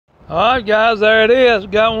All right, guys, there it is.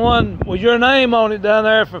 Got one with your name on it down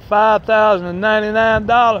there for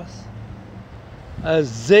 $5,099. A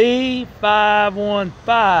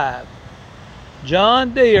Z515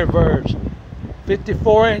 John Deere version.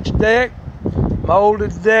 54-inch deck,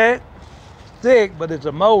 molded deck. Thick, but it's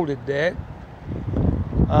a molded deck.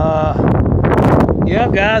 Yeah,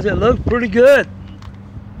 guys, it looks pretty good.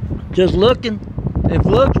 Just looking, if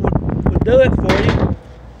looks would do it for you.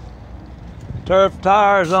 Turf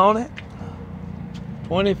tires on it,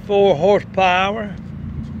 24 horsepower.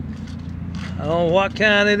 I don't know what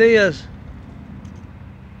kind it is.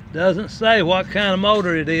 Doesn't say what kind of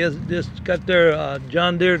motor it is. It just got their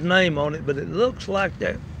John Deere's name on it, but it looks like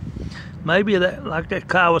that. Maybe that like that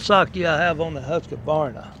Kawasaki I have on the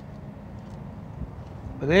Husqvarna.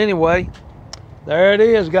 But anyway, there it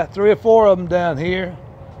is. Got 3 or 4 of them down here.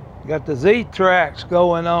 Got the Z tracks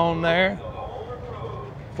going on there.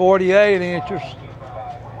 48 inches.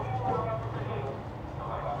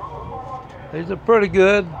 These are pretty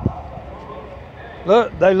good.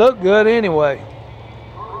 Look, they look good anyway.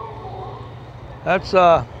 That's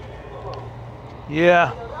yeah,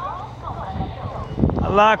 I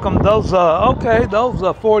like them. Those okay, those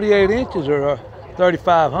 48 inches are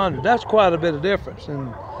 3,500. That's quite a bit of difference.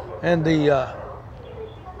 And the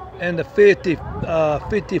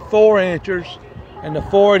 54 inches and the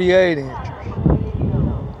 48 inches.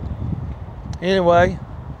 Anyway,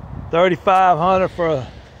 3,500 for a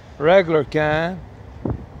regular kind.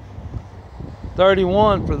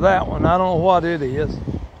 31 for that one. I don't know what it is.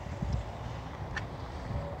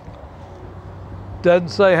 Doesn't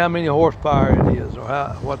say how many horsepower it is or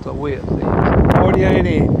what the width is. 48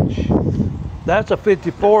 inch. That's a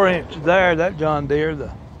 54 inch there, that John Deere,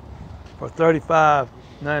 for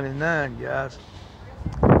 $35.99, guys.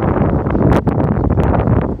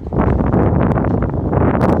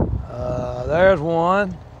 There's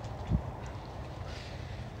one.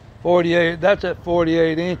 48, that's that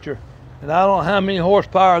 48 incher. And I don't know how many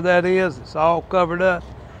horsepower that is. It's all covered up.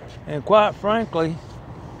 And quite frankly,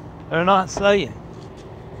 they're not saying.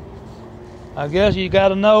 I guess you got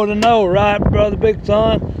to know, right, brother Big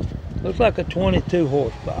Son? Looks like a 22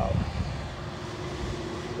 horsepower.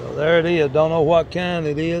 So there it is. Don't know what kind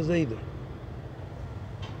it is either.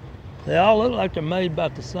 They all look like they're made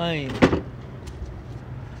about the same.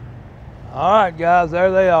 All right, guys, there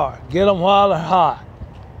they are. Get them while they're hot.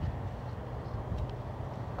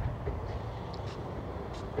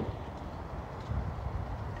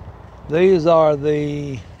 These are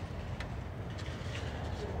the,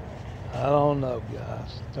 I don't know,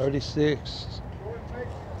 guys, 36,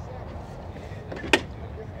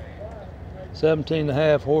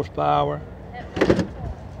 17.5 horsepower.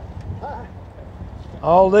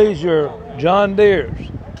 All these are John Deere's.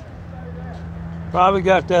 Probably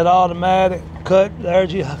got that automatic cut.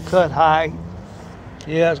 There's your cut height.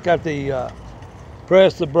 Yeah, it's got the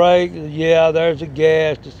press the brake. Yeah, there's the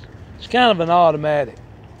gas. It's kind of an automatic.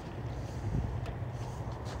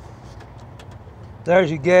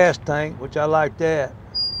 There's your gas tank, which I like that.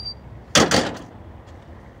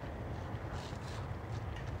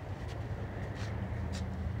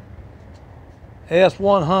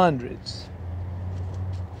 S100s.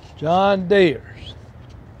 John Deere's.